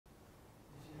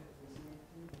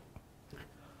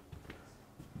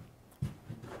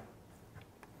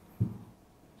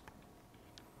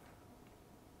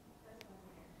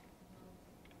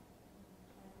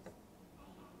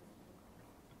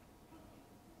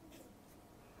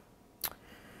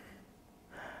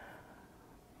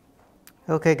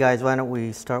Okay, guys, why don't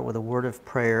we start with a word of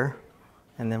prayer,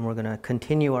 and then we're going to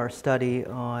continue our study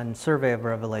on Survey of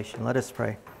Revelation. Let us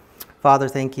pray. Father,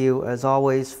 thank you, as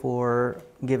always, for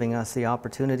giving us the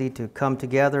opportunity to come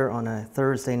together on a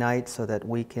Thursday night so that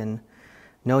we can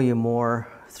know you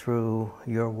more through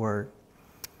your word.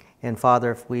 And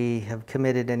Father, if we have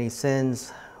committed any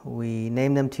sins, we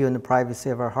name them to you in the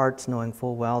privacy of our hearts, knowing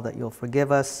full well that you'll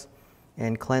forgive us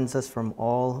and cleanse us from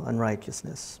all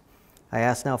unrighteousness. I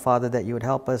ask now, Father, that you would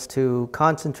help us to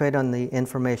concentrate on the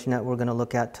information that we're going to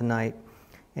look at tonight.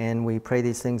 And we pray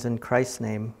these things in Christ's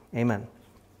name. Amen.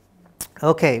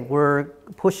 Okay, we're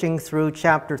pushing through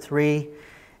chapter 3.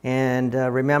 And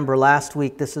remember, last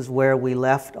week, this is where we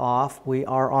left off. We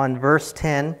are on verse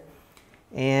 10.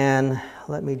 And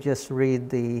let me just read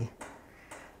the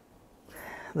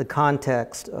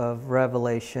context of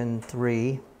Revelation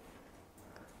 3.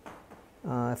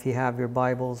 If you have your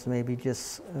Bibles, maybe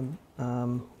just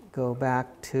go back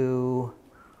to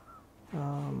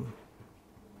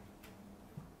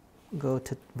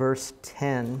verse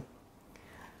 10.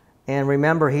 And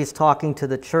remember, he's talking to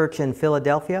the church in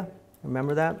Philadelphia.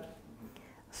 Remember that?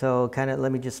 So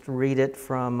let me just read it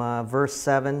from verse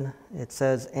 7. It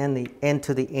says, And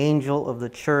to the angel of the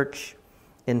church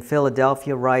in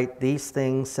Philadelphia write, These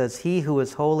things says he who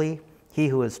is holy, he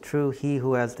who is true, he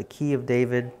who has the key of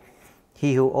David,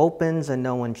 he who opens and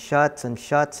no one shuts, and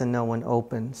shuts and no one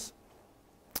opens.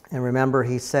 And remember,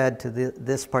 he said to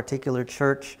this particular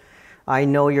church, I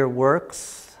know your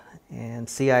works, and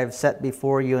see, I have set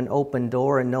before you an open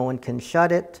door, and no one can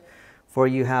shut it, for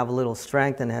you have little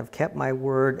strength, and have kept my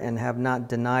word, and have not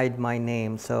denied my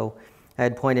name. So I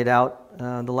had pointed out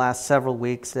the last several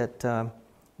weeks that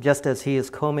just as he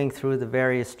is combing through the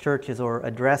various churches or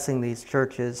addressing these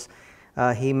churches,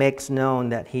 he makes known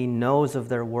that he knows of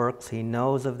their works, he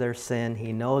knows of their sin,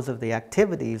 he knows of the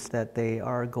activities that they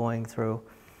are going through.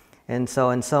 And so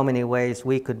in so many ways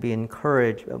we could be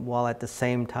encouraged while at the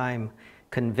same time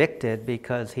convicted,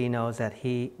 because we know that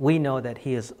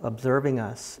he is observing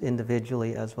us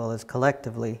individually as well as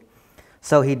collectively.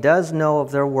 So he does know of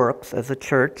their works as a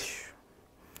church.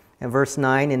 In verse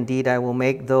 9, Indeed, I will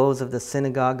make those of the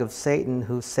synagogue of Satan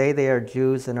who say they are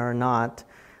Jews and are not,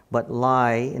 but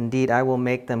lie. Indeed, I will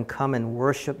make them come and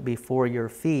worship before your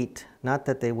feet. Not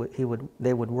that they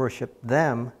would worship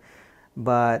them,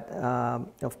 but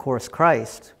of course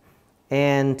Christ.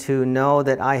 And to know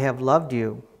that I have loved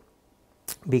you,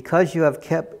 because you have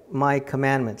kept my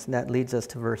commandments. And that leads us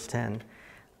to verse 10.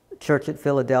 Church at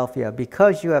Philadelphia,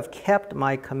 because you have kept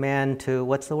my command to,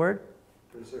 what's the word?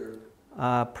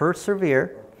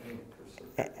 Persevere.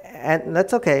 And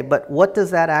that's okay, but what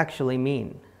does that actually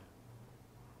mean?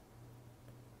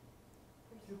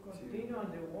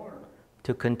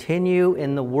 To continue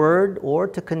in the word or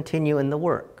to continue in the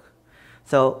work.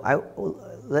 So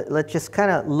let's just kind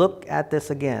of look at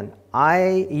this again.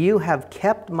 You have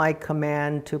kept my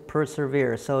command to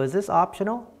persevere. So is this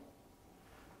optional?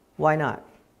 Why not?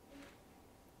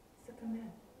 It's a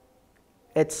command.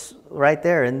 It's right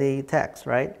there in the text,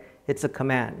 right? It's a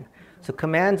command. So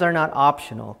commands are not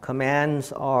optional.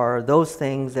 Commands are those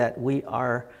things that we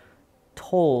are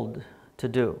told to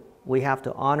do. We have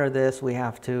to honor this. We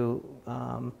have to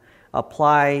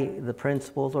apply the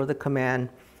principles or the command.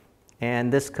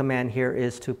 And this command here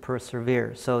is to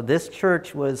persevere. So this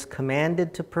church was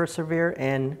commanded to persevere,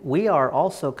 and we are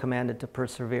also commanded to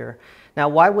persevere. Now,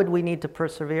 why would we need to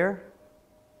persevere?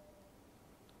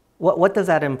 What does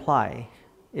that imply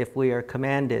if we are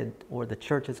commanded, or the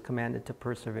church is commanded to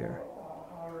persevere?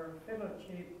 Our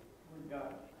fellowship with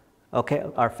God. Okay,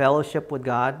 our fellowship with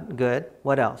God. Good.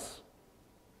 What else?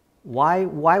 Why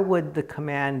would the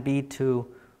command be to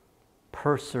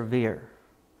persevere?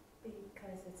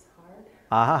 Because it's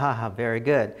hard. Very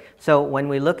good. So when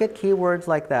we look at keywords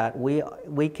like that,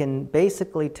 we can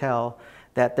basically tell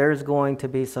that there's going to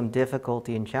be some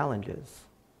difficulty and challenges.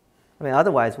 I mean,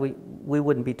 otherwise we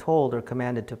wouldn't be told or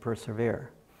commanded to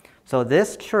persevere. So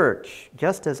this church,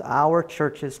 just as our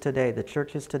churches today, the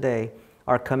churches today,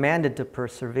 are commanded to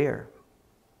persevere.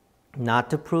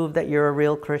 Not to prove that you're a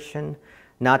real Christian,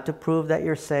 not to prove that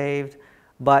you're saved,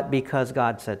 but because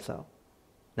God said so.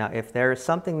 Now, if there is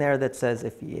something there that says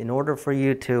in order for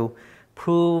you to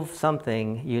prove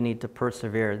something, you need to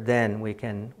persevere, then we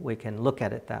can look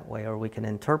at it that way, or we can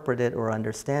interpret it or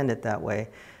understand it that way.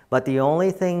 But the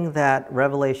only thing that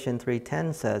Revelation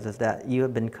 3:10 says is that you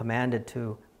have been commanded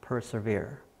to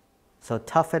persevere. So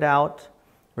tough it out,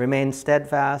 remain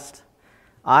steadfast.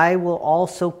 I will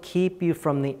also keep you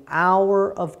from the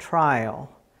hour of trial,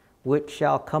 which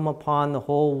shall come upon the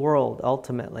whole world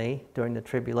ultimately during the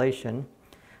tribulation,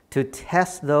 to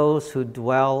test those who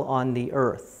dwell on the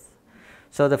earth.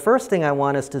 So the first thing I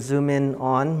want us to zoom in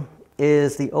on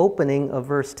is the opening of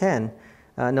verse 10.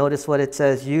 Notice what it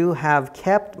says, "You have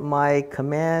kept my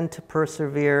command to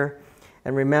persevere."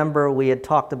 And remember, we had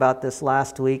talked about this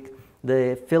last week.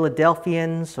 The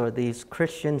Philadelphians, or these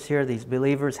Christians here, these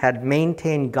believers, had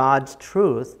maintained God's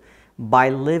truth by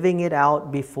living it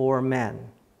out before men.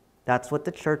 That's what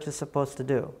the church is supposed to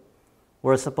do.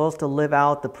 We're supposed to live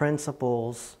out the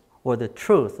principles or the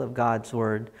truth of God's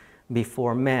word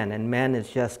before men. And men is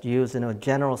just used in a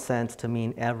general sense to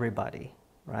mean everybody,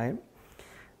 right?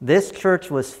 This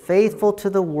church was faithful to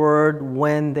the word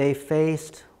when they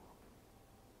faced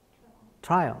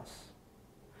trials.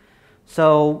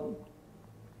 So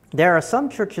there are some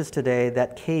churches today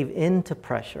that cave into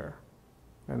pressure.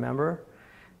 Remember?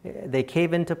 They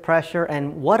cave into pressure.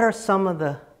 And what are some of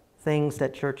the things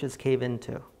that churches cave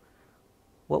into?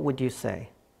 What would you say?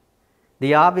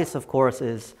 The obvious, of course,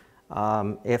 is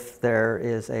if there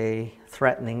is a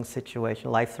threatening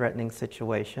situation, life-threatening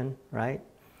situation, right?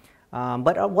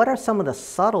 But what are some of the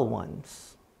subtle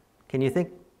ones? Can you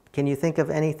think of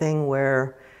anything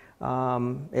where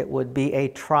it would be a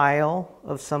trial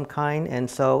of some kind, and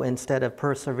so instead of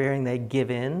persevering, they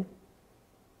give in?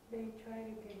 They try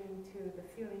to give in to the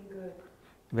feeling good.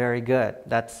 Very good.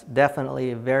 That's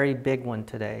definitely a very big one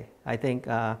today. I think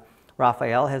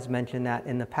Raphael has mentioned that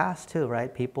in the past too,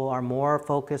 right? People are more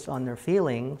focused on their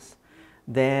feelings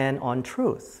than on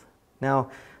truth. Now,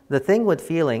 the thing with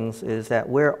feelings is that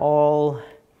we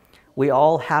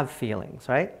all have feelings,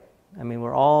 right? I mean,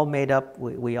 we're all made up.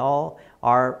 We all,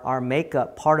 our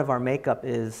makeup, part of our makeup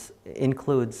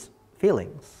includes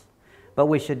feelings. But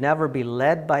we should never be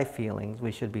led by feelings.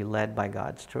 We should be led by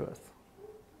God's truth,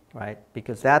 right?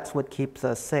 Because that's what keeps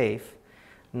us safe,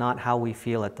 not how we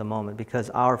feel at the moment. Because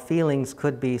our feelings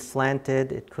could be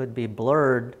slanted, it could be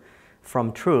blurred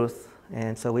from truth,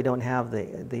 and so we don't have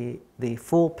the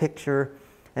full picture.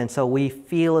 And so we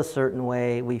feel a certain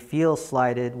way, we feel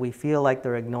slighted, we feel like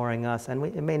they're ignoring us, and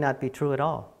it may not be true at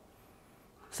all.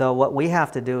 So what we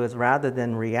have to do is, rather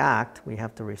than react, we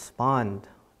have to respond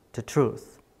to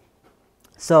truth.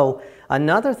 So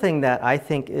another thing that I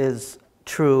think is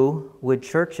true with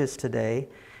churches today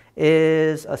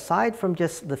is, aside from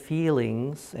just the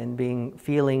feelings and being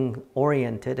feeling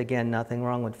oriented, again, nothing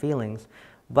wrong with feelings,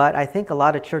 but I think a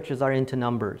lot of churches are into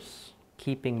numbers,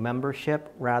 keeping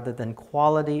membership rather than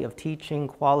quality of teaching,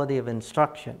 quality of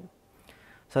instruction.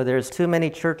 So there's too many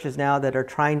churches now that are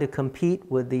trying to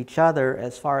compete with each other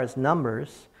as far as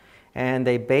numbers, and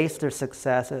they base their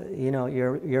success,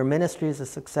 your ministry is a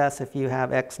success if you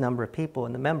have X number of people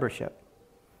in the membership.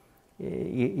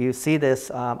 You see this,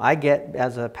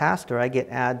 as a pastor, I get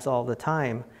ads all the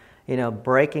time,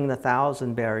 breaking the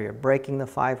 1,000 barrier, breaking the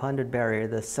 500 barrier,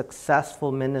 the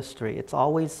successful ministry. It's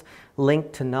always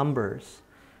linked to numbers,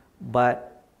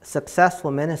 but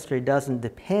successful ministry doesn't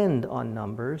depend on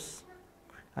numbers.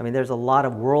 I mean, there's a lot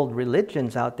of world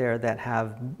religions out there that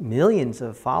have millions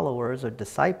of followers or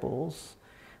disciples,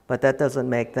 but that doesn't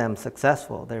make them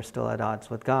successful. They're still at odds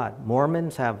with God.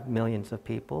 Mormons have millions of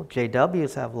people.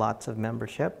 JWs have lots of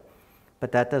membership,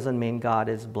 but that doesn't mean God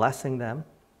is blessing them.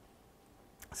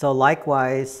 So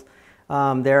likewise,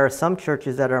 there are some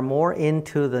churches that are more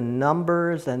into the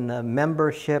numbers and the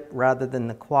membership rather than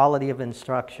the quality of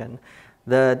instruction.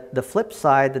 The flip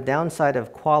side, the downside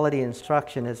of quality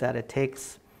instruction is that it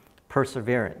takes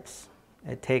perseverance.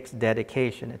 It takes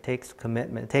dedication. It takes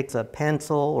commitment. It takes a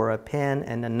pencil or a pen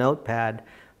and a notepad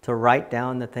to write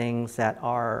down the things that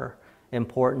are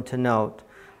important to note.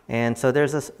 And so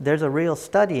there's a real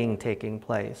studying taking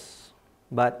place.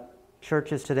 But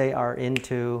churches today are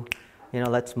into,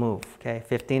 let's move, okay?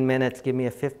 15 minutes, give me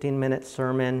a 15-minute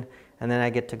sermon, and then I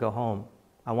get to go home.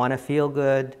 I want to feel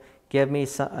good, give me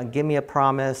a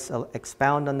promise,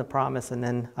 expound on the promise, and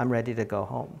then I'm ready to go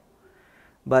home.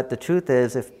 But the truth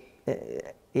is, if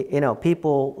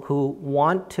people who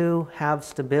want to have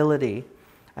stability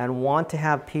and want to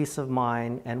have peace of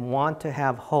mind and want to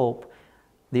have hope,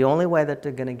 the only way that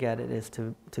they're going to get it is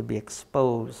to be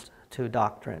exposed to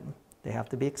doctrine. They have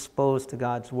to be exposed to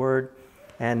God's word,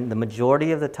 and the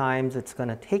majority of the times it's going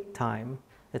to take time.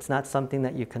 It's not something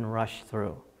that you can rush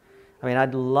through. I mean,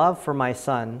 I'd love for my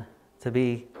son to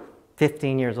be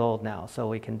 15 years old now so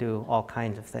we can do all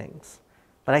kinds of things.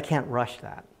 But I can't rush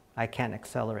that. I can't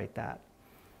accelerate that.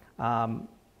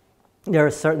 There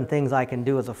are certain things I can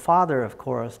do as a father, of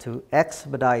course, to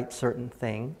expedite certain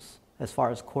things as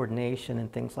far as coordination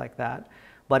and things like that.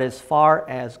 But as far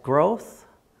as growth,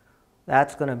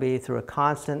 that's going to be through a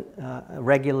constant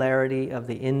regularity of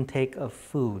the intake of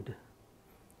food,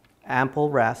 ample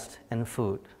rest and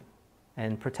food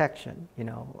and protection,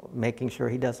 making sure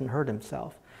he doesn't hurt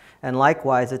himself. And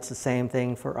likewise, it's the same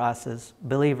thing for us as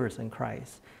believers in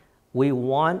Christ. We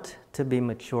want to be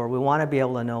mature. We want to be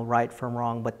able to know right from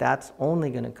wrong, but that's only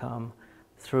going to come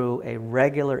through a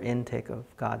regular intake of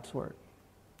God's Word.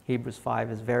 Hebrews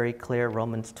 5 is very clear.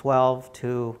 Romans 12,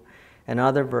 2, and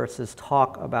other verses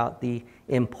talk about the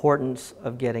importance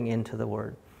of getting into the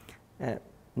Word. I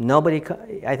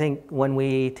think when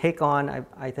we take on,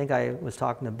 I think I was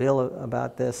talking to Bill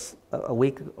about this a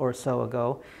week or so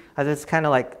ago, it's kind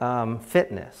of like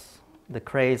fitness. The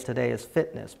craze today is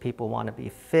fitness. People want to be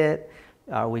fit.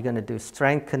 Are we going to do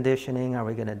strength conditioning? Are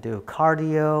we going to do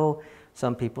cardio?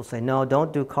 Some people say, no,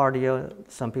 don't do cardio.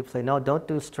 Some people say, no, don't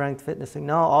do strength fitnessing.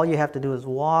 No, all you have to do is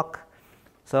walk.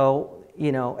 So,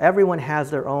 everyone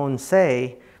has their own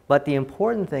say, but the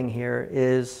important thing here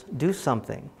is do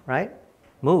something, right?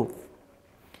 Move.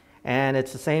 And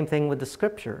it's the same thing with the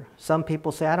scripture. Some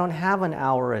people say, I don't have an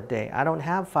hour a day. I don't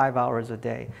have 5 hours a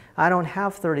day. I don't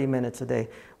have 30 minutes a day.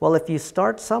 Well, if you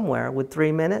start somewhere with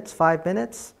 3 minutes, 5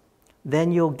 minutes,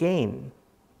 then you'll gain.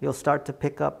 You'll start to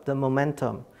pick up the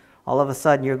momentum. All of a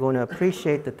sudden, you're going to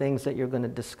appreciate the things that you're going to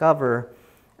discover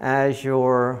as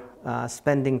you're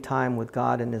spending time with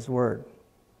God and His Word.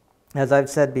 As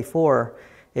I've said before,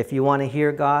 if you want to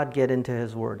hear God, get into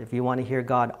His Word. If you want to hear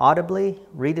God audibly,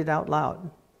 read it out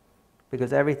loud.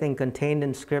 Because everything contained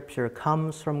in Scripture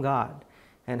comes from God.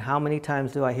 And how many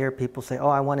times do I hear people say, oh,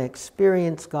 I want to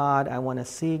experience God, I want to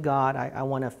see God, I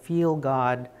want to feel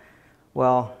God.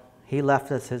 Well, He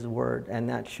left us His Word, and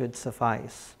that should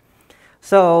suffice.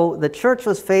 So the church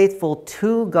was faithful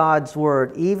to God's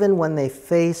Word even when they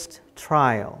faced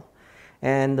trial.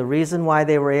 And the reason why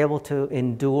they were able to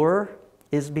endure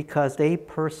is because they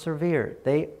persevered.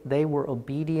 They were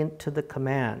obedient to the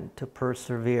command to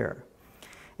persevere.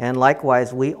 And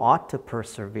likewise, we ought to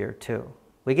persevere too.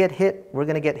 We get hit, we're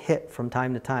going to get hit from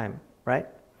time to time, right?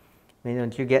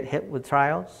 Don't you get hit with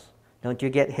trials? Don't you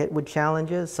get hit with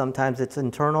challenges? Sometimes it's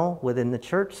internal within the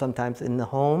church, sometimes in the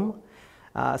home.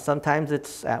 Sometimes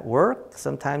it's at work,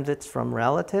 sometimes it's from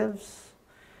relatives.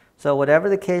 So whatever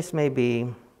the case may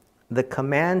be, the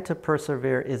command to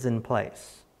persevere is in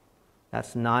place.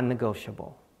 That's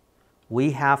non-negotiable.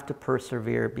 We have to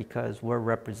persevere because we're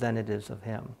representatives of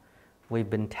Him. We've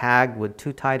been tagged with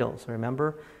 2 titles,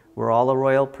 remember? We're all a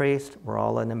royal priest, we're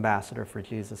all an ambassador for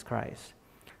Jesus Christ.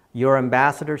 Your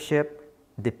ambassadorship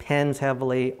depends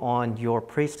heavily on your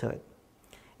priesthood.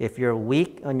 If you're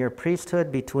weak on your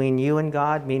priesthood between you and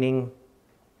God, meaning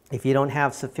if you don't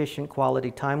have sufficient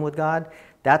quality time with God,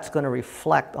 that's going to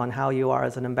reflect on how you are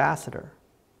as an ambassador.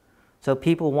 So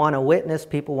people want to witness,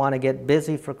 people want to get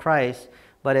busy for Christ,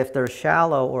 but if they're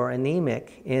shallow or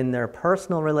anemic in their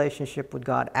personal relationship with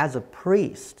God as a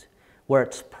priest, where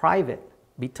it's private,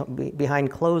 behind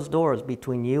closed doors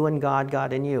between you and God,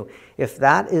 God and you, if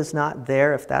that is not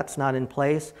there, if that's not in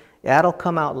place, that'll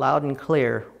come out loud and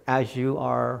clear as you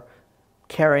are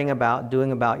doing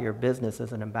about your business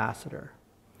as an ambassador.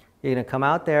 You're going to come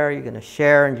out there, you're going to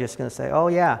share, and you're just going to say, oh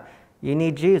yeah, you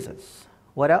need Jesus.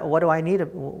 What do I need?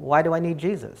 Why do I need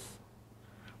Jesus?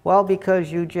 Well,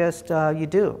 because you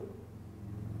do.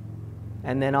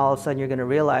 And then all of a sudden you're going to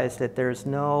realize that there's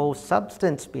no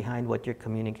substance behind what you're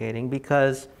communicating,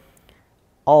 because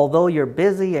although you're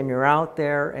busy and you're out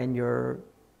there and you're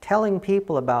telling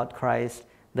people about Christ,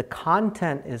 the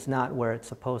content is not where it's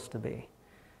supposed to be.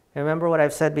 Remember what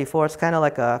I've said before? It's kind of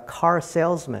like a car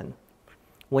salesman.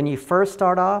 When you first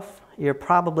start off, you're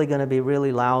probably going to be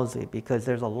really lousy because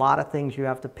there's a lot of things you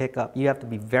have to pick up. You have to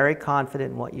be very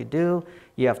confident in what you do.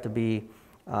 You have to be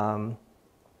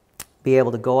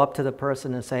able to go up to the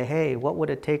person and say, hey, what would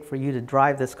it take for you to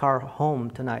drive this car home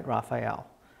tonight, Raphael?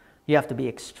 You have to be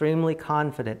extremely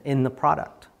confident in the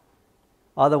product.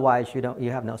 Otherwise,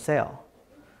 you have no sale.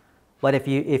 But if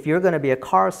you're going to be a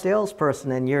car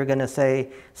salesperson and you're going to say,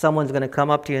 someone's going to come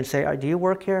up to you and say, do you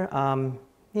work here?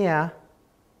 Yeah.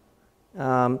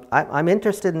 I'm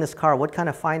interested in this car. What kind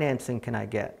of financing can I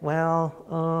get?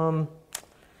 Well,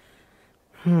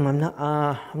 I'm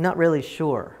not really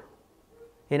sure.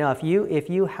 If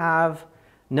you have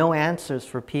no answers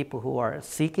for people who are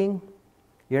seeking,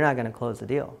 you're not going to close the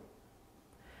deal.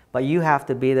 But you have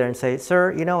to be there and say,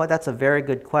 sir, you know what? That's a very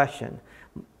good question.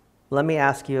 Let me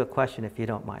ask you a question if you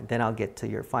don't mind. Then I'll get to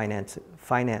your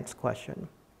finance question.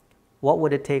 What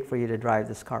would it take for you to drive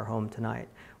this car home tonight?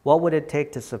 What would it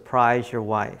take to surprise your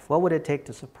wife? What would it take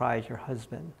to surprise your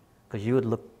husband? Because you would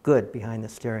look good behind the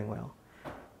steering wheel.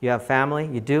 You have family?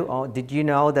 You do? Oh, did you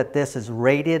know that this is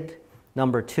rated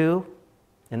number 2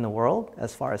 in the world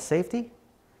as far as safety?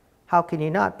 How can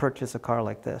you not purchase a car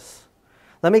like this?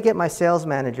 Let me get my sales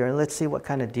manager and let's see what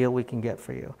kind of deal we can get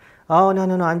for you. Oh, no,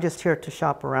 I'm just here to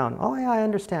shop around. Oh, yeah, I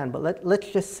understand, but let's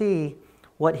just see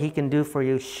what he can do for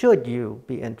you should you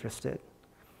be interested.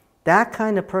 That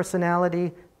kind of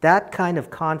personality, that kind of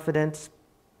confidence,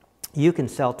 you can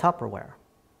sell Tupperware.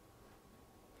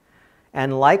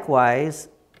 And likewise,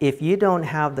 if you don't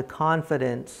have the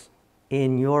confidence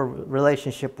in your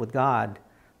relationship with God,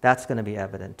 that's going to be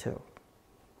evident too.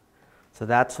 So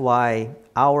that's why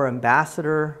our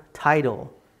ambassador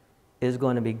title is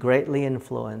going to be greatly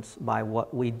influenced by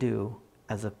what we do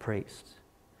as a priest.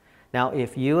 Now,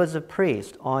 if you as a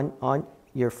priest, on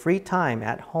your free time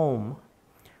at home,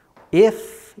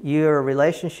 if your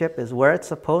relationship is where it's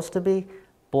supposed to be,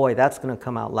 boy, that's going to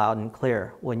come out loud and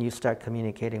clear when you start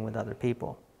communicating with other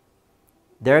people.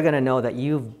 They're going to know that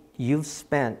you've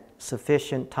spent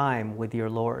sufficient time with your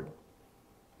Lord,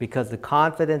 because the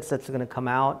confidence that's going to come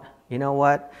out, you know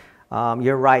what?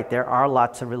 You're right, there are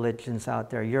lots of religions out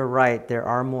there. You're right, there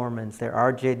are Mormons, there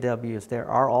are JWs, there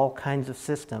are all kinds of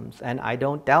systems, and I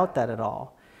don't doubt that at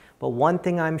all. But one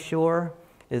thing I'm sure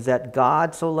is that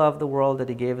God so loved the world that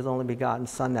he gave his only begotten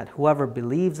Son, that whoever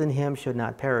believes in him should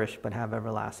not perish but have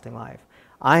everlasting life.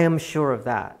 I am sure of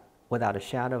that without a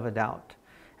shadow of a doubt.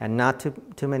 And not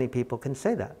too many people can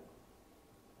say that.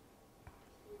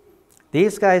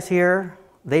 These guys here,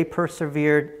 they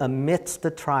persevered amidst the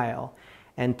trial.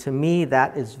 And to me,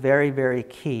 that is very, very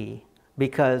key.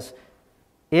 Because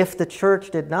if the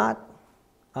church did not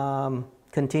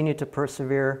continue to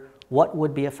persevere, what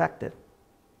would be affected?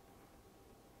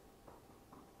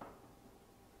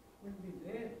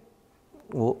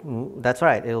 Well, that's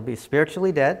right. It'll be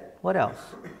spiritually dead. What else?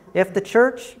 If the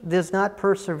church does not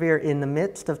persevere in the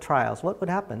midst of trials, what would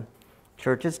happen?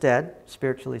 Church is dead,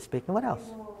 spiritually speaking. What else?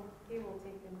 He will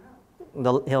take them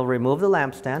out. He'll remove the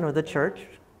lampstand or the church.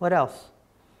 What else?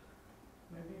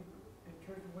 Maybe the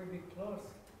church will be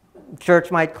closed.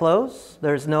 Church might close.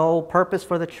 There's no purpose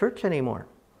for the church anymore,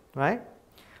 right?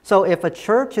 So if a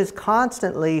church is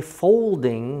constantly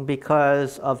folding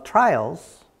because of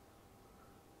trials,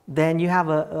 then you have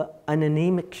an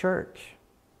anemic church.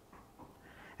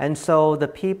 And so the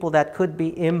people that could be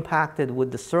impacted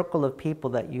with the circle of people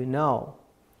that you know,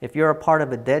 if you're a part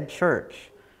of a dead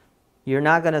church, you're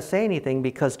not going to say anything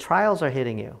because trials are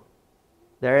hitting you.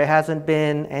 There hasn't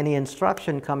been any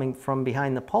instruction coming from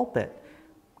behind the pulpit,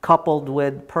 coupled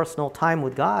with personal time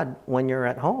with God when you're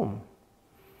at home.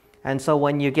 And so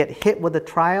when you get hit with a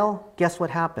trial, guess what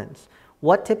happens?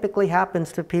 What typically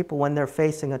happens to people when they're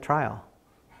facing a trial?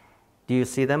 Do you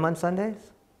see them on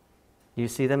Sundays? Do you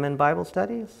see them in Bible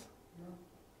studies? No.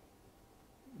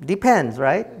 Depends,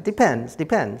 right?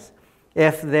 Depends.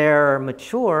 If they're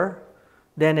mature,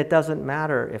 then it doesn't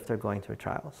matter if they're going through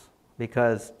trials,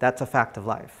 because that's a fact of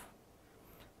life.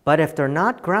 But if they're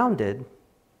not grounded,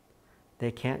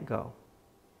 they can't go.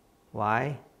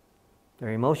 Why?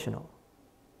 They're emotional.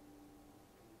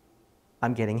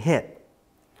 I'm getting hit.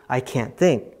 I can't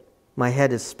think. My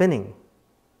head is spinning.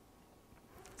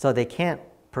 So they can't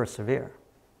persevere.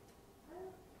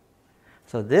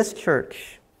 So this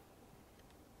church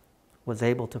was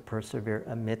able to persevere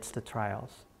amidst the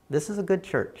trials. This is a good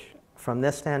church from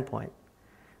this standpoint.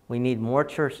 We need more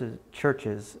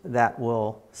churches that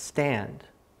will stand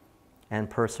and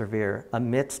persevere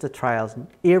amidst the trials,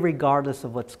 irregardless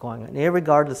of what's going on,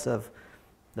 irregardless of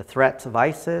the threats of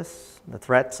ISIS, the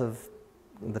threats of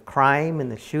the crime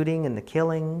and the shooting and the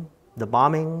killing, the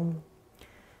bombing.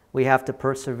 We have to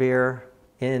persevere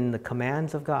in the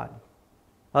commands of God.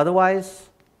 Otherwise,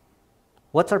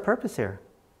 what's our purpose here?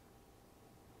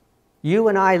 You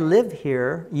and I live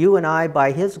here. You and I,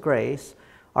 by His grace,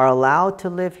 are allowed to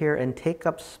live here and take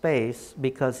up space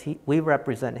because we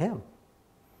represent Him.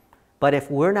 But if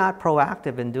we're not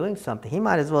proactive in doing something, He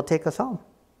might as well take us home.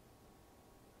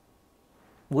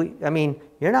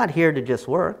 You're not here to just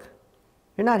work.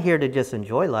 You're not here to just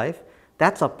enjoy life.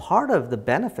 That's a part of the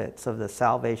benefits of the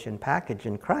salvation package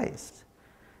in Christ.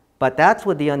 But that's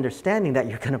with the understanding that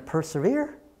you're going to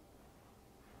persevere.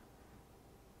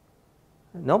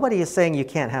 Nobody is saying you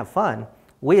can't have fun.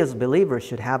 We as believers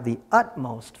should have the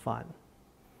utmost fun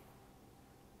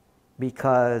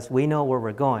because we know where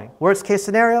we're going. Worst case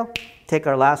scenario, take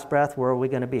our last breath, where are we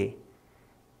going to be?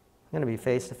 We're going to be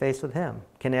face to face with Him.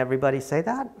 Can everybody say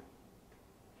that?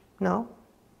 No.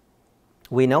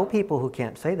 We know people who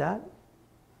can't say that.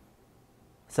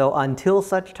 So until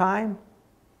such time,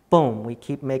 boom, we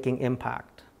keep making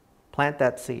impact. Plant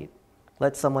that seed.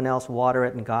 Let someone else water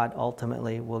it, and God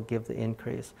ultimately will give the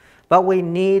increase. But we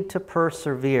need to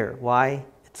persevere. Why?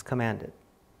 It's commanded.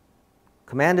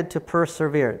 Commanded to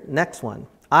persevere. Next one.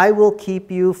 I will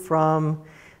keep you from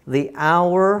the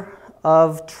hour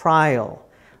of trial.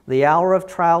 The hour of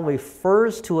trial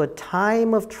refers to a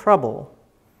time of trouble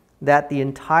that the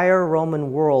entire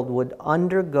Roman world would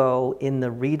undergo in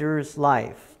the reader's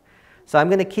life. So I'm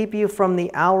going to keep you from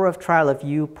the hour of trial if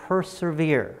you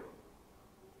persevere.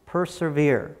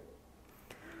 Persevere.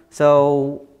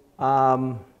 So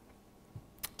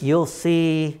you'll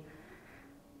see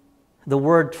the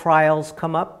word trials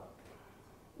come up.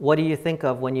 What do you think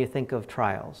of when you think of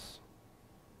trials?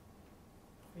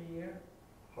 Fear.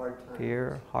 Hard times.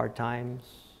 Fear, hard times,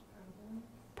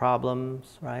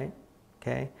 problems, right?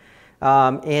 Okay.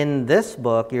 In this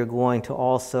book, you're going to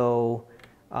also,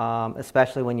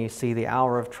 especially when you see the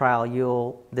hour of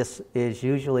trial, this is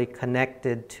usually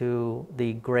connected to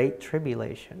the Great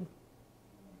Tribulation.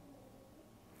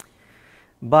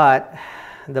 But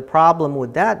the problem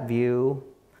with that view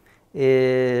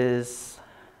is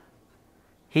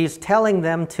he's telling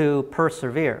them to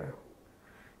persevere.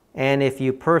 And if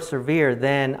you persevere,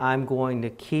 then I'm going to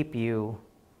keep you.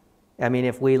 I mean,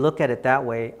 if we look at it that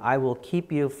way, I will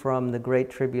keep you from the Great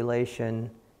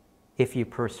Tribulation if you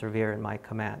persevere in my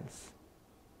commands.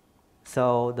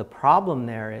 So the problem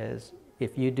there is,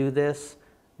 if you do this,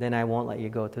 then I won't let you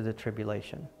go through the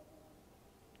tribulation.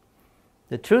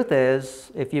 The truth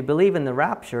is, if you believe in the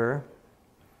rapture,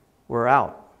 we're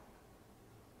out.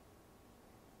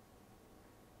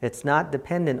 It's not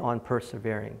dependent on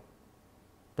persevering.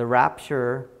 The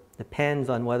rapture depends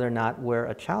on whether or not we're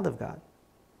a child of God.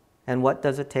 And what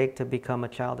does it take to become a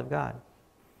child of God?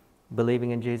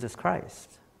 Believing in Jesus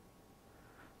Christ.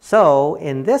 So,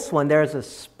 in this one, there's a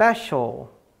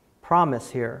special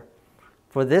promise here.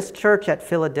 For this church at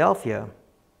Philadelphia,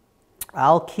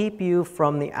 I'll keep you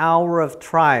from the hour of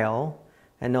trial.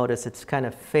 And notice it's kind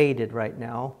of faded right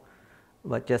now,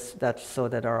 but just that's so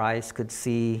that our eyes could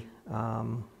see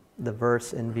the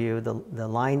verse in view, the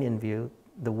line in view,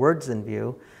 the words in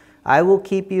view. I will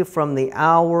keep you from the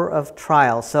hour of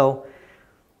trial. So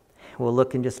we'll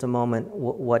look in just a moment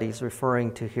what he's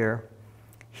referring to here.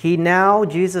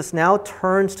 Jesus now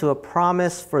turns to a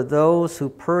promise for those who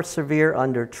persevere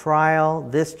under trial.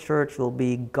 This church will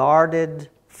be guarded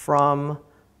from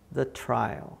the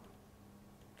trial.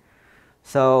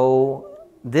 So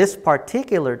this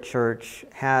particular church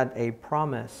had a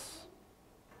promise.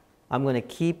 I'm going to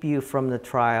keep you from the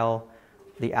trial,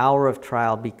 the hour of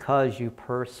trial, because you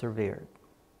persevered.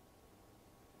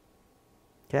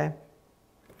 Okay?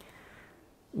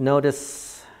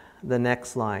 Notice the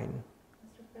next line.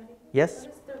 Mr. Freddy? Yes?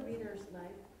 What is the reader's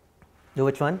life?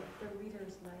 Which one? The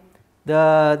reader's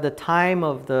life. The time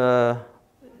of the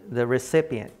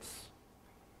recipients.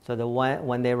 So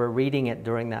when they were reading it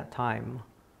during that time,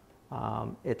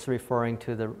 it's referring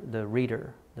to the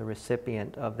reader, the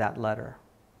recipient of that letter.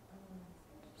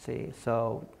 See,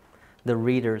 so the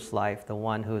reader's life, the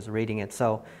one who's reading it.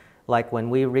 So like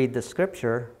when we read the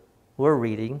scripture, we're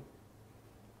reading,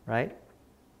 right?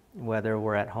 Whether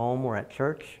we're at home or at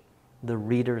church, the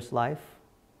reader's life.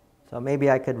 So maybe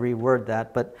I could reword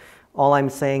that, but all I'm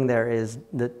saying there is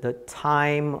the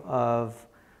time of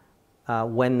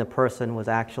when the person was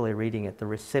actually reading it, the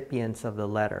recipients of the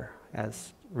letter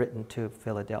as written to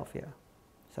Philadelphia.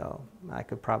 So I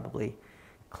could probably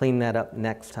clean that up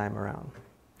next time around.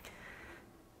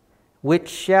 Which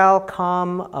shall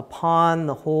come upon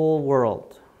the whole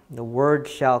world. The word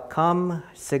shall come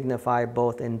signify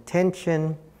both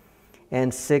intention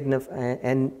and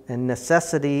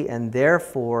necessity, and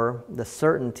therefore the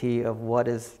certainty of what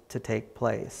is to take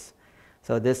place.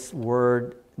 So this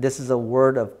is a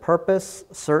word of purpose,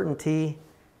 certainty,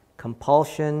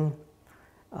 compulsion,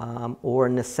 or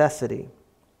necessity.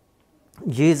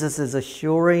 Jesus is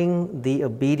assuring the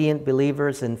obedient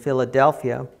believers in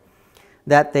Philadelphia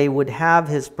that they would have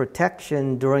his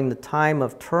protection during the time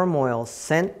of turmoil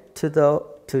sent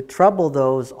to trouble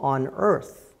those on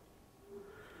earth.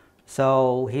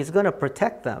 So he's going to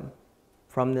protect them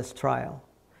from this trial.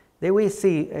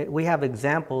 We have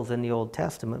examples in the Old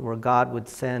Testament where God would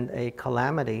send a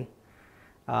calamity.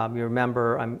 You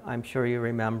remember, I'm sure you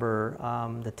remember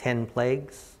the 10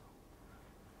 plagues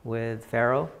with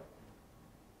Pharaoh.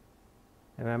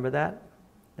 Remember that?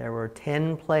 There were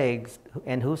 10 plagues,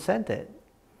 and who sent it?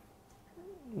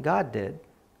 God did.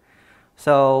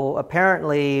 So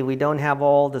apparently we don't have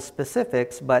all the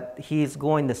specifics, but he's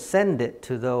going to send it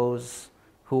to those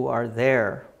who are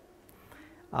there.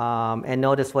 And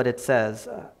notice what it says,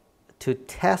 to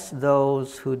test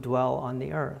those who dwell on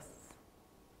the earth.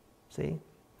 See?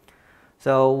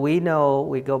 So we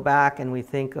go back and we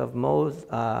think of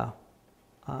Moses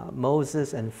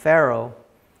and Pharaoh,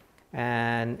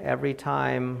 and every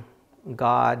time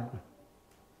God,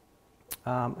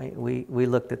 we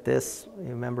looked at this, you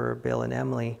remember Bill and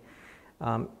Emily,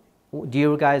 Do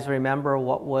you guys remember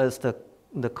what was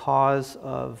the cause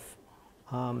of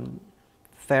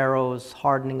Pharaoh's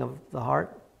hardening of the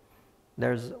heart?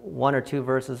 There's one or two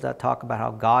verses that talk about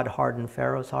how God hardened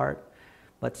Pharaoh's heart,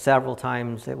 but several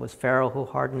times it was Pharaoh who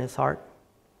hardened his heart.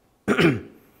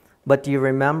 But do you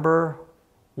remember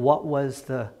what was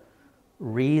the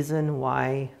reason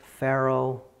why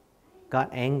Pharaoh got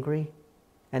angry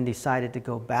and decided to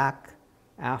go back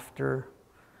after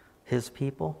his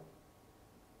people?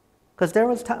 Because there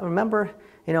was time, remember,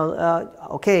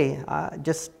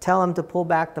 just tell him to pull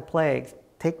back the plagues,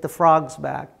 take the frogs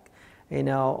back,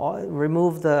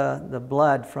 remove the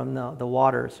blood from the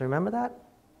waters. Remember that?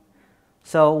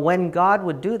 So when God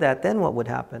would do that, then what would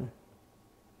happen?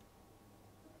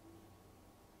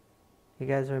 You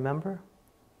guys remember?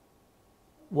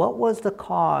 What was the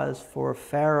cause for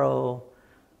Pharaoh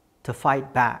to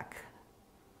fight back?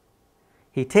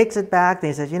 He takes it back,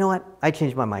 then he says, you know what? I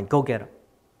changed my mind. Go get him.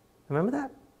 Remember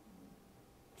that?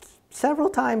 Several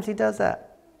times he does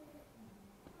that.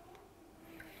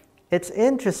 It's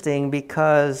interesting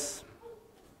because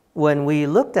when we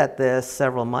looked at this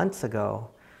several months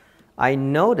ago, I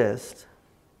noticed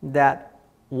that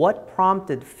what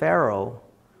prompted Pharaoh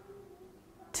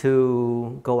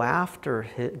to go after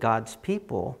God's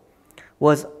people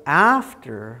was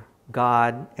after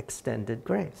God extended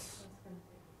grace.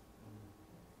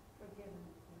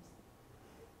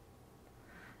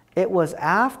 It was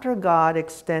after God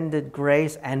extended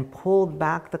grace and pulled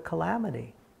back the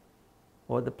calamity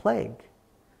or the plague.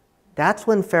 That's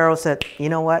when Pharaoh said, you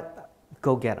know what?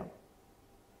 Go get him.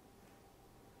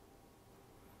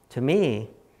 To me,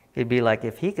 it'd be like,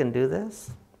 if he can do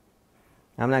this,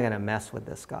 I'm not going to mess with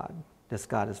this God. This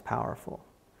God is powerful.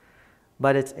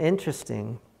 But it's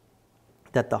interesting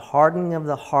that the hardening of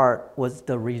the heart was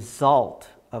the result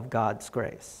of God's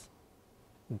grace.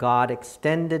 God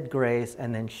extended grace,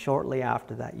 and then shortly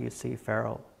after that, you see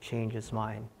Pharaoh change his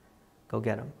mind. Go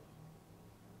get him.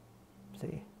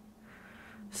 See?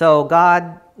 So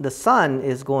God, the Son,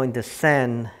 is going to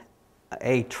send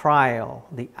a trial,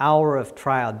 the hour of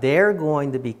trial. They're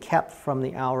going to be kept from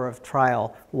the hour of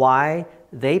trial. Why?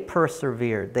 They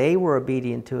persevered. They were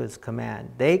obedient to his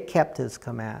command. They kept his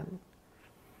command.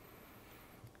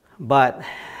 But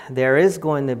there is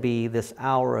going to be this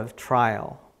hour of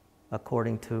trial,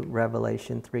 according to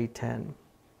Revelation 3:10.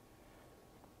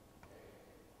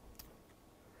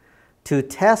 To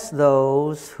test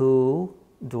those who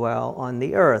dwell on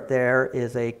the earth. There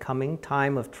is a coming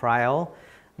time of trial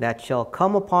that shall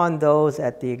come upon those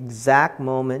at the exact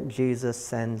moment Jesus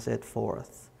sends it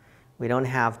forth. We don't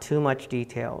have too much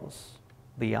details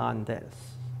beyond this.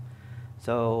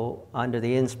 So, under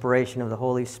the inspiration of the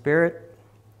Holy Spirit,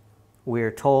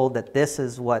 we're told that this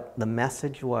is what the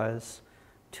message was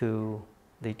to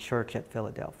the church at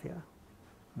Philadelphia.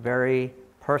 Very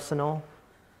personal.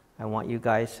 I want you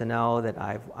guys to know that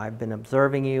I've been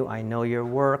observing you. I know your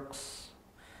works.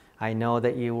 I know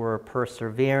that you were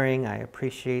persevering. I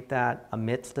appreciate that.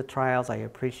 Amidst the trials, I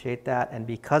appreciate that. And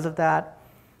because of that,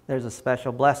 there's a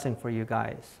special blessing for you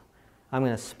guys. I'm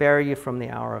going to spare you from the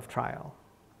hour of trial.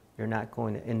 You're not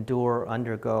going to endure or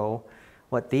undergo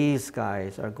what these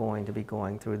guys are going to be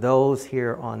going through, those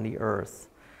here on the earth.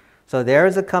 So there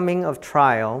is a coming of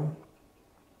trial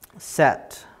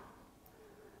set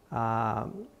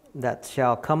that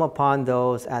shall come upon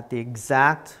those at the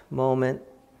exact moment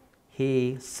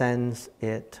he sends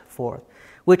it forth.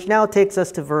 Which now takes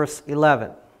us to verse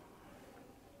 11.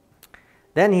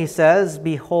 Then he says,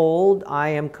 behold, I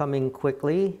am coming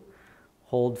quickly.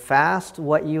 Hold fast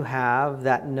what you have,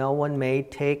 that no one may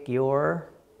take your...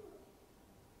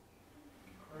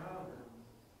 Crown.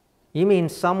 You mean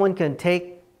someone can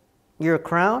take your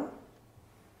crown?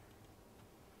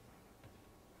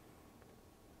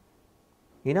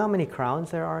 You know how many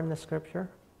crowns there are in the scripture?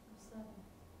 7.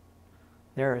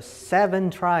 There are 7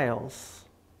 trials.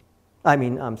 I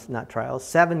mean, not trials,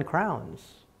 7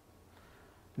 crowns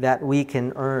that we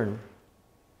can earn.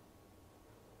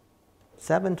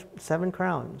 7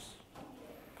 crowns.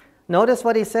 Notice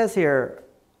what he says here.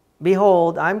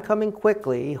 Behold, I'm coming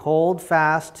quickly. Hold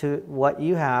fast to what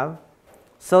you have,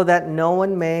 so that no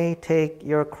one may take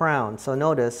your crown. So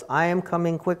notice, I am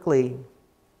coming quickly.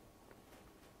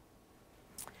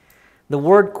 The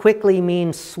word quickly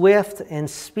means swift and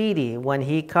speedy. When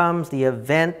he comes, the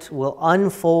event will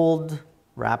unfold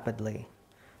rapidly.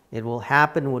 It will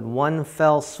happen with one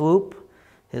fell swoop.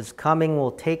 His coming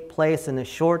will take place in a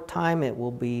short time. It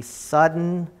will be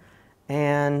sudden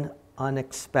and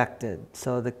unexpected.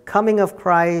 So the coming of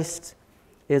Christ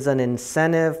is an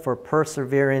incentive for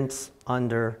perseverance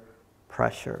under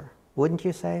pressure. Wouldn't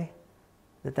you say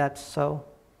that that's so?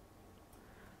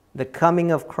 The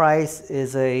coming of Christ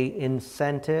is an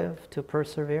incentive to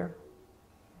persevere.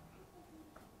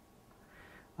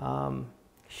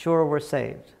 Sure, we're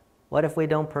saved. What if we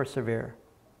don't persevere?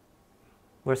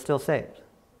 We're still saved.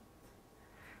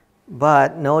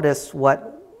 But notice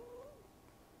what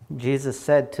Jesus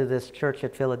said to this church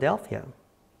at Philadelphia.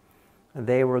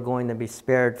 They were going to be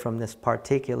spared from this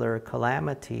particular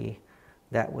calamity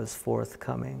that was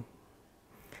forthcoming.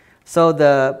 So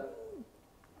the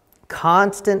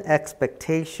constant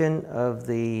expectation of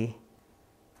the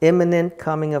imminent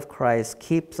coming of Christ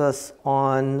keeps us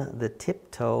on the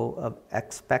tiptoe of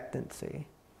expectancy.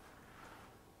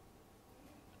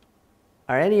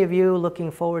 Are any of you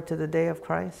looking forward to the day of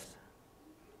Christ?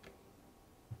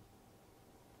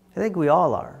 I think we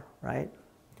all are, right?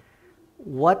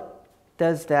 What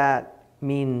does that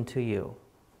mean to you?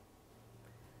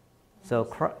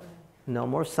 So, no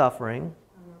more suffering,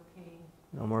 No more pain.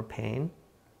 no more pain.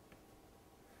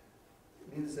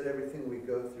 It means that everything we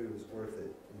go through is worth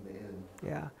it in the end.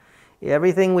 Yeah.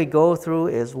 Everything we go through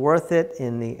is worth it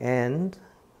in the end.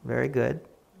 Very good.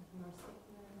 No more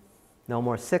sickness. No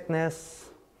more sickness.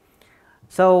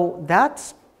 So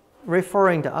that's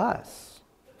referring to us.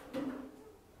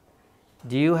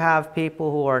 Do you have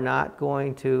people who are not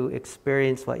going to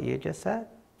experience what you just said?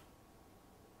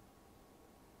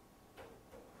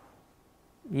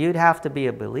 You'd have to be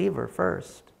a believer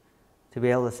first to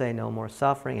be able to say no more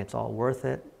suffering, it's all worth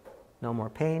it, no more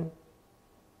pain.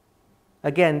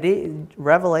 Again, the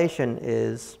Revelation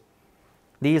is,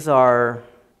 these are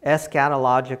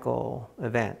eschatological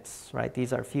events, right?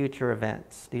 These are future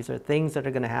events. These are things that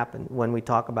are going to happen when we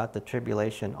talk about the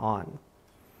tribulation on.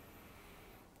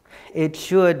 It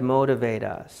should motivate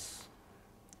us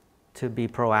to be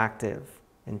proactive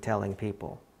in telling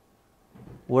people.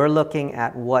 We're looking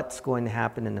at what's going to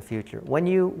happen in the future. When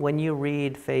you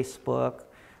read Facebook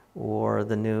or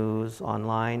the news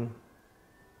online,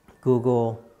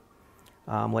 Google,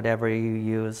 whatever you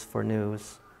use for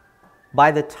news,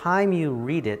 by the time you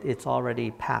read it, it's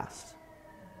already past.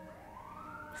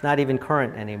 It's not even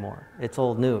current anymore. It's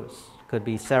old news. It could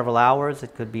be several hours.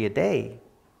 It could be a day.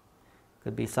 It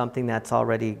could be something that's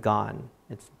already gone.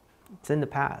 It's in the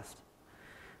past.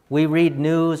 We read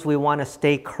news, we want to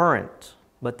stay current.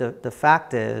 But the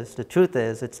fact is, the truth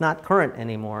is, it's not current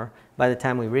anymore by the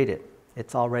time we read it.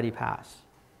 It's already past.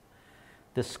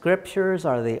 The Scriptures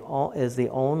is the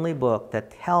only book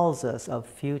that tells us of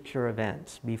future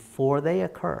events before they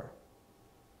occur,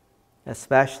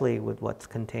 especially with what's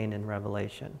contained in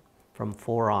Revelation from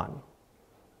 4 on.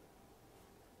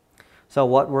 So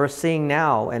what we're seeing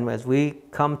now, and as we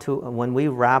come to, when we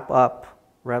wrap up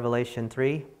Revelation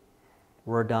 3,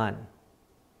 we're done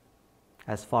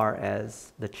as far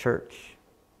as the church.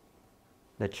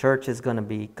 The church is going to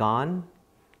be gone,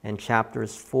 and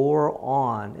chapters 4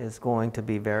 on is going to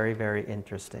be very, very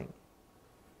interesting.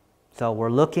 So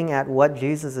we're looking at what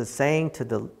Jesus is saying to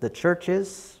the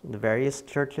churches, the various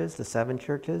churches, the 7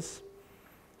 churches.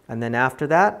 And then after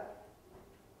that,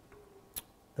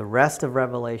 the rest of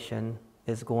Revelation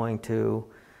is going to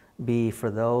be for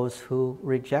those who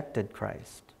rejected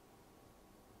Christ.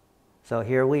 So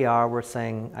here we are, we're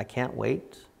saying, I can't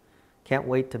wait. Can't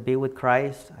wait to be with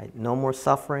Christ. No more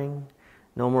suffering,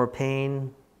 no more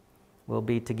pain. We'll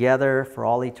be together for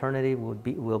all eternity.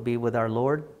 We'll be with our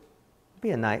Lord. It'll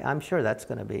be a night. I'm sure that's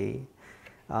going to be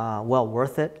well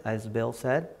worth it, as Bill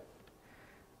said.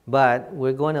 But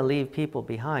we're going to leave people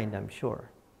behind, I'm sure.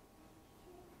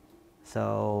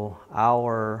 So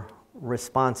our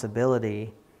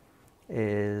responsibility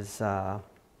is,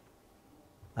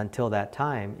 until that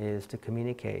time, is to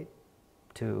communicate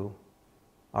to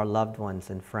our loved ones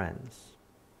and friends.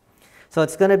 So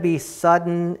it's going to be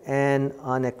sudden and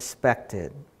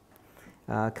unexpected.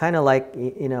 Kind of like,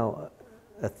 a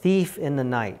thief in the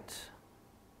night.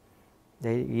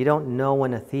 You don't know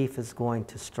when a thief is going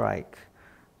to strike.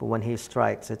 But when he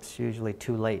strikes, it's usually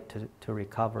too late to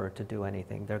recover, to do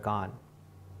anything. They're gone.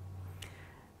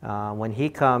 When he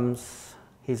comes,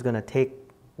 he's going to take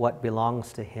what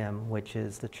belongs to him, which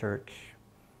is the church,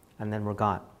 and then we're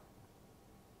gone.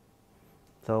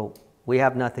 So we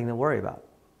have nothing to worry about.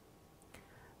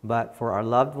 But for our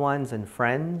loved ones and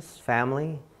friends,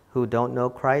 family, who don't know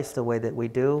Christ the way that we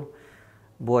do,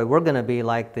 boy, we're going to be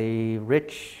like the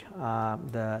rich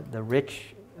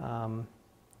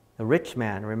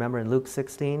man. Remember in Luke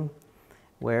 16,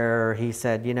 where he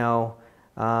said,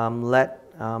 let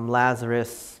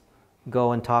Lazarus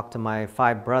go and talk to my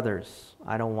 5 brothers.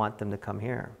 I don't want them to come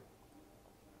here.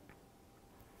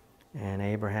 And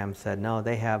Abraham said, no,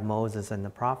 they have Moses and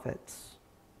the prophets.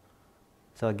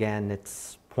 So again,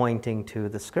 it's pointing to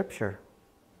the Scripture.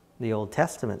 the Old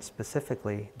Testament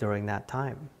specifically during that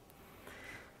time.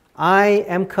 I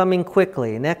am coming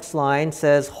quickly. Next line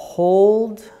says,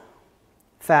 hold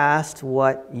fast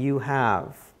what you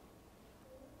have.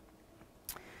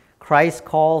 Christ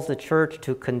calls the church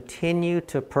to continue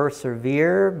to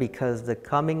persevere because the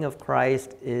coming of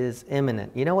Christ is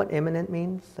imminent. You know what imminent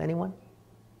means? Anyone?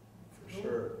 For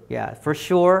sure. Yeah, for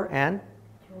sure and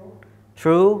True.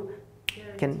 true,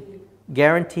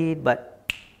 guaranteed,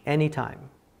 but anytime.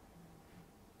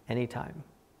 Anytime.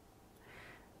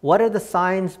 What are the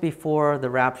signs before the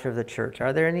rapture of the church?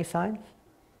 Are there any signs?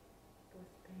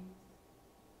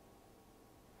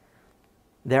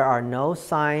 There are no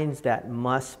signs that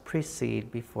must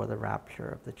precede before the rapture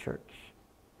of the church.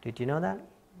 Did you know that?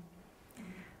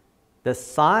 The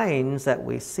signs that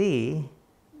we see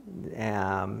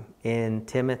in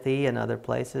Timothy and other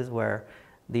places where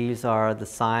these are the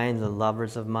signs of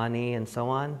lovers of money and so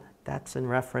on, that's in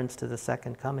reference to the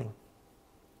second coming.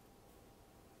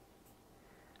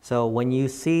 So when you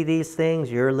see these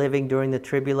things, you're living during the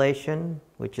tribulation,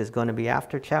 which is going to be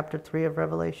after chapter 3 of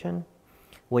Revelation.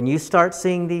 When you start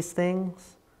seeing these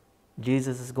things,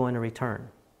 Jesus is going to return.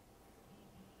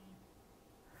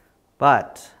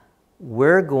 But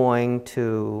we're going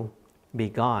to be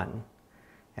gone.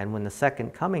 And when the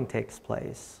second coming takes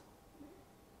place,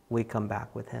 we come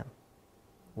back with him.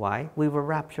 Why? We were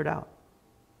raptured out.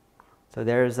 So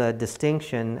there's a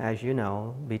distinction, as you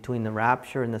know, between the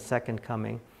rapture and the second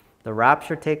coming. The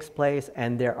rapture takes place,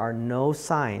 and there are no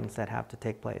signs that have to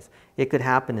take place. It could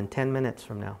happen in 10 minutes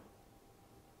from now.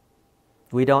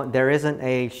 There isn't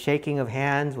a shaking of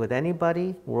hands with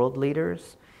anybody, world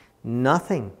leaders,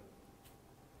 nothing.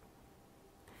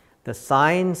 The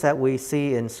signs that we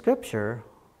see in Scripture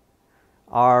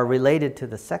are related to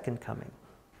the second coming,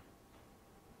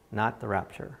 not the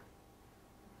rapture.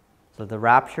 So the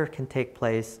rapture can take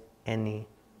place any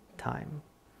time.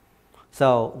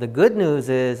 So the good news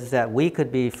is that we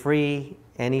could be free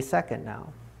any second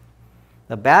now.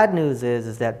 The bad news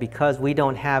is that because we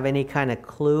don't have any kind of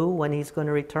clue when he's going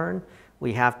to return,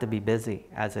 we have to be busy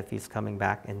as if he's coming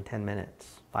back in 10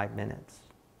 minutes, 5 minutes.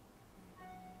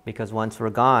 Because once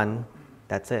we're gone,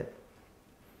 that's it.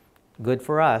 Good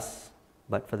for us,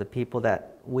 but for the people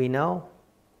that we know,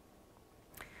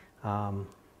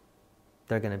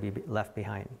 they're going to be left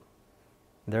behind.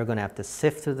 They're going to have to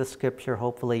sift through the Scripture.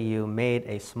 Hopefully you made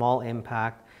a small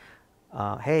impact.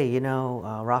 Hey, you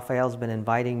know, Raphael's been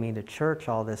inviting me to church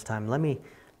all this time. Let me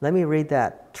read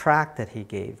that tract that he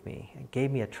gave me. He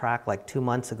gave me a tract like 2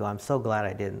 months ago. I'm so glad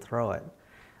I didn't throw it.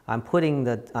 I'm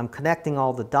connecting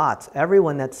all the dots.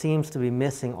 Everyone that seems to be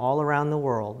missing all around the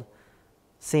world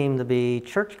seem to be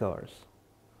churchgoers.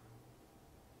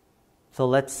 So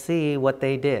let's see what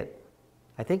they did.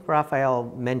 I think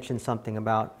Raphael mentioned something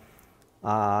about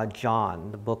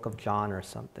John, the book of John or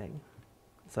something.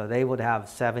 So they would have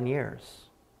 7 years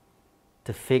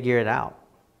to figure it out.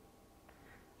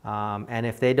 And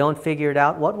if they don't figure it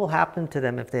out, what will happen to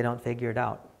them if they don't figure it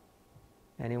out?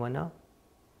 Anyone know?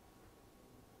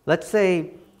 Let's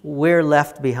say we're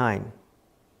left behind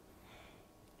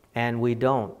and we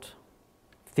don't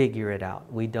figure it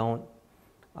out. We don't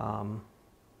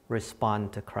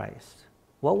respond to Christ.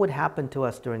 What would happen to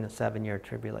us during the 7-year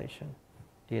tribulation?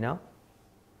 Do you know?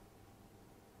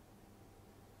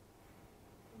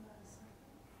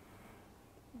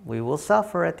 We will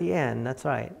suffer at the end, that's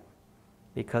right,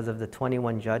 because of the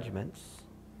 21 judgments.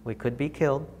 We could be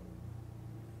killed.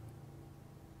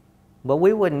 But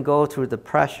we wouldn't go through the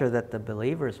pressure that the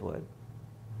believers would,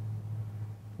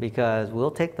 because we'll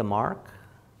take the mark,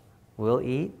 we'll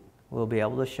eat, we'll be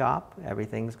able to shop,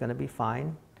 everything's going to be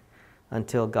fine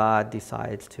until God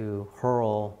decides to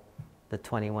hurl the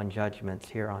 21 judgments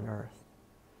here on earth,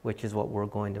 which is what we're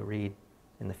going to read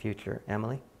in the future.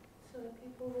 Emily? So the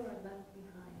people who are left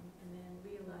behind and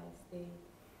then realize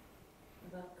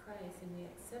about Christ and they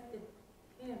accepted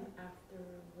him after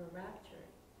the rapture,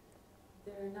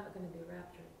 they're not going to be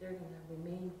raptured. They're going to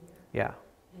remain here. Yeah.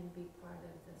 And be part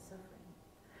of the suffering.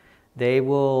 They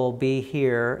will be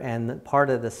here, and part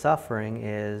of the suffering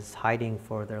is hiding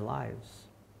for their lives.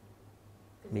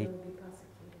 Because they will be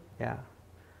prosecuted. Yeah.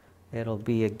 It'll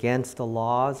be against the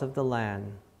laws of the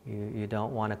land. You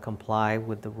don't want to comply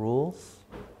with the rules,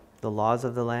 the laws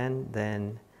of the land,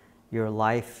 then your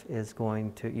life is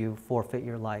going to, you forfeit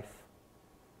your life.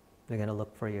 They're going to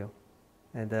look for you.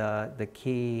 And the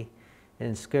key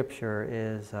in Scripture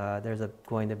is there's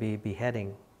going to be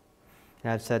beheading.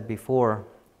 And I've said before,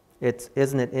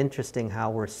 isn't it interesting how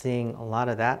we're seeing a lot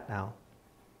of that now?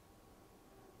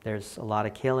 There's a lot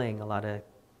of killing, a lot of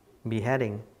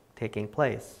beheading taking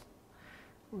place.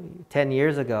 10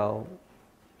 years ago,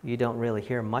 you don't really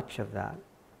hear much of that.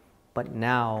 But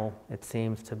now it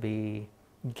seems to be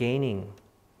gaining.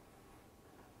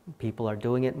 People are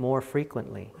doing it more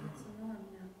frequently. It's a norm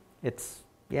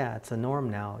now. It's a norm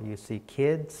now. You see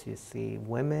kids, you see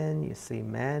women, you see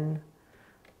men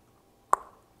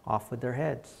off with their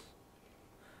heads.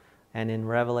 And in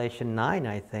Revelation 9,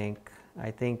 I think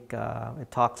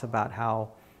it talks about how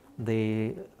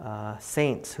the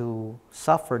saints who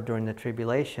suffered during the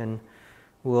tribulation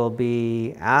will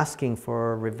be asking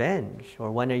for revenge,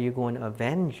 or when are you going to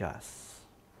avenge us?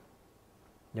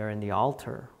 They're in the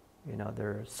altar. You know,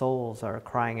 their souls are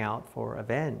crying out for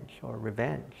avenge or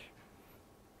revenge.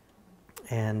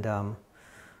 And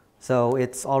so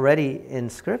it's already in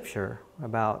Scripture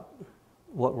about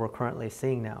what we're currently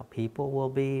seeing now. People will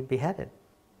be beheaded.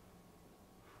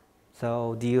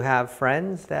 So do you have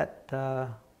friends that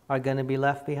are going to be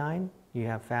left behind? You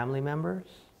have family members?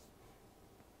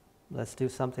 Let's do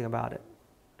something about it.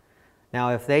 Now,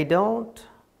 if they don't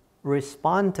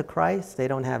respond to Christ, they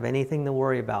don't have anything to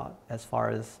worry about as far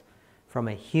as from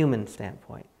a human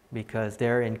standpoint, because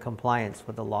they're in compliance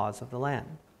with the laws of the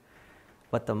land.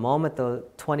 But the moment the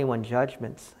 21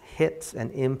 judgments hits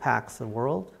and impacts the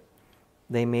world,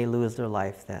 they may lose their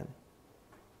life then.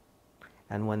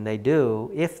 And when they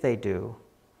do, if they do,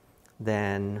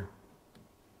 then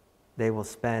they will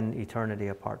spend eternity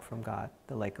apart from God,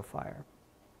 the lake of fire.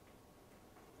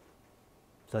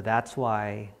 So that's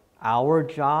why our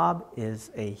job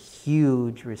is a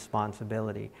huge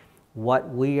responsibility. What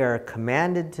we are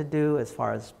commanded to do as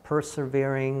far as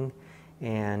persevering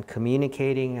and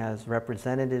communicating as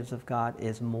representatives of God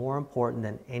is more important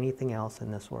than anything else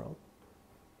in this world.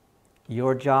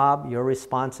 Your job, your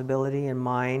responsibility, and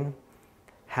mine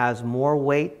has more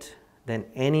weight than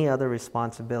any other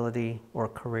responsibility or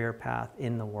career path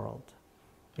in the world.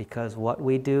 Because what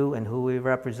we do and who we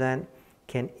represent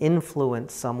can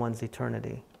influence someone's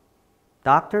eternity.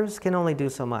 Doctors can only do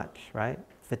so much, right?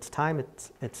 If it's time,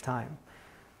 it's time.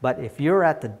 But if you're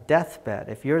at the deathbed,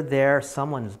 if you're there,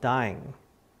 someone's dying,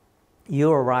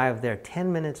 you arrive there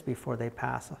 10 minutes before they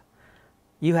pass,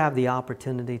 you have the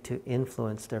opportunity to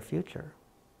influence their future.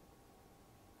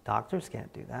 Doctors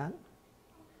can't do that.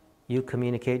 You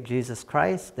communicate Jesus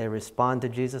Christ, they respond to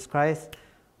Jesus Christ,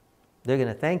 they're going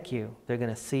to thank you, they're going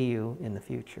to see you in the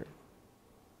future.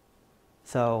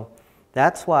 So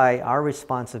that's why our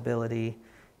responsibility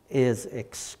is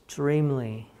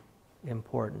extremely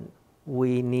important.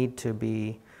 We need to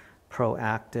be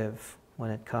proactive when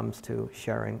it comes to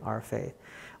sharing our faith.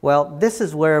 Well, this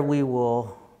is where we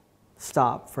will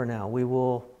stop for now. We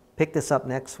will pick this up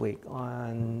next week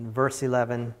on verse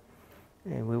 11,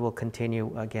 and we will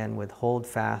continue again with hold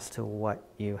fast to what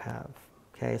you have.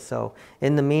 Okay, so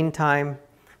in the meantime,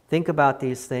 think about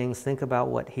these things. Think about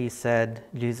what he said,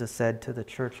 Jesus said to the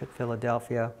church at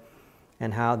Philadelphia,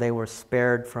 and how they were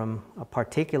spared from a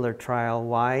particular trial.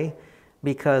 Why?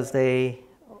 Because they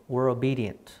were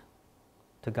obedient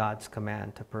to God's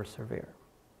command to persevere.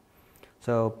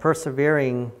 So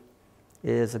persevering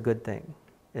is a good thing.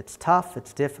 It's tough,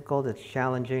 it's difficult, it's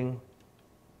challenging,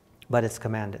 but it's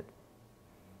commanded.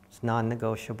 It's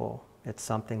non-negotiable. It's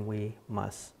something we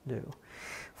must do.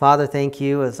 Father, thank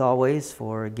you as always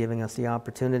for giving us the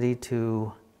opportunity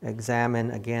to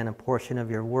examine again a portion of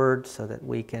your word so that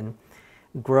we can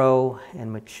grow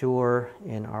and mature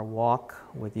in our walk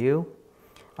with you.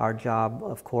 Our job,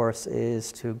 of course,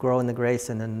 is to grow in the grace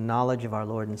and the knowledge of our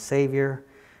Lord and Savior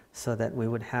so that we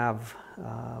would have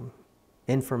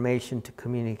information to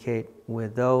communicate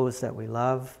with those that we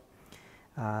love,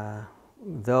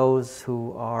 those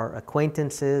who are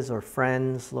acquaintances or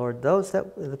friends, Lord,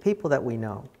 the people that we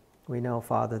know. We know,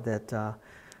 Father, that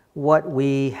what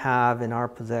we have in our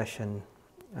possession,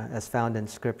 as found in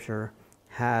Scripture,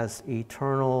 has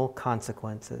eternal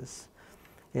consequences.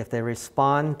 If they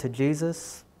respond to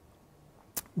Jesus,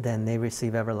 then they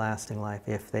receive everlasting life.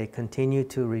 If they continue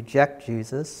to reject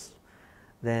Jesus,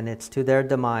 then it's to their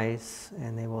demise,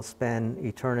 and they will spend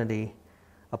eternity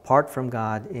apart from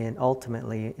God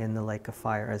ultimately in the lake of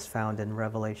fire, as found in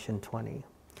Revelation 20.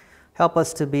 Help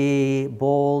us to be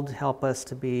bold. Help us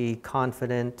to be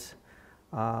confident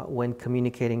when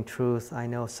communicating truth. I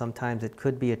know sometimes it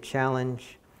could be a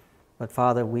challenge, but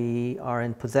Father, we are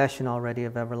in possession already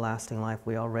of everlasting life.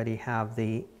 We already have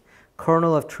the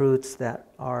kernel of truths that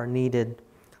are needed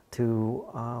to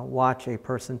watch a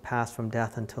person pass from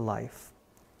death into life.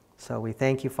 So we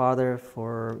thank you, Father,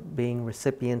 for being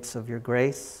recipients of your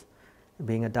grace,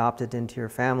 being adopted into your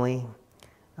family,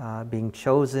 being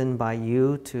chosen by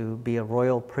you to be a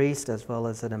royal priest as well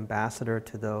as an ambassador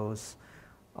to those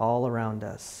all around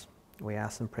us. We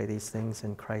ask and pray these things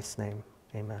in Christ's name.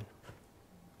 Amen.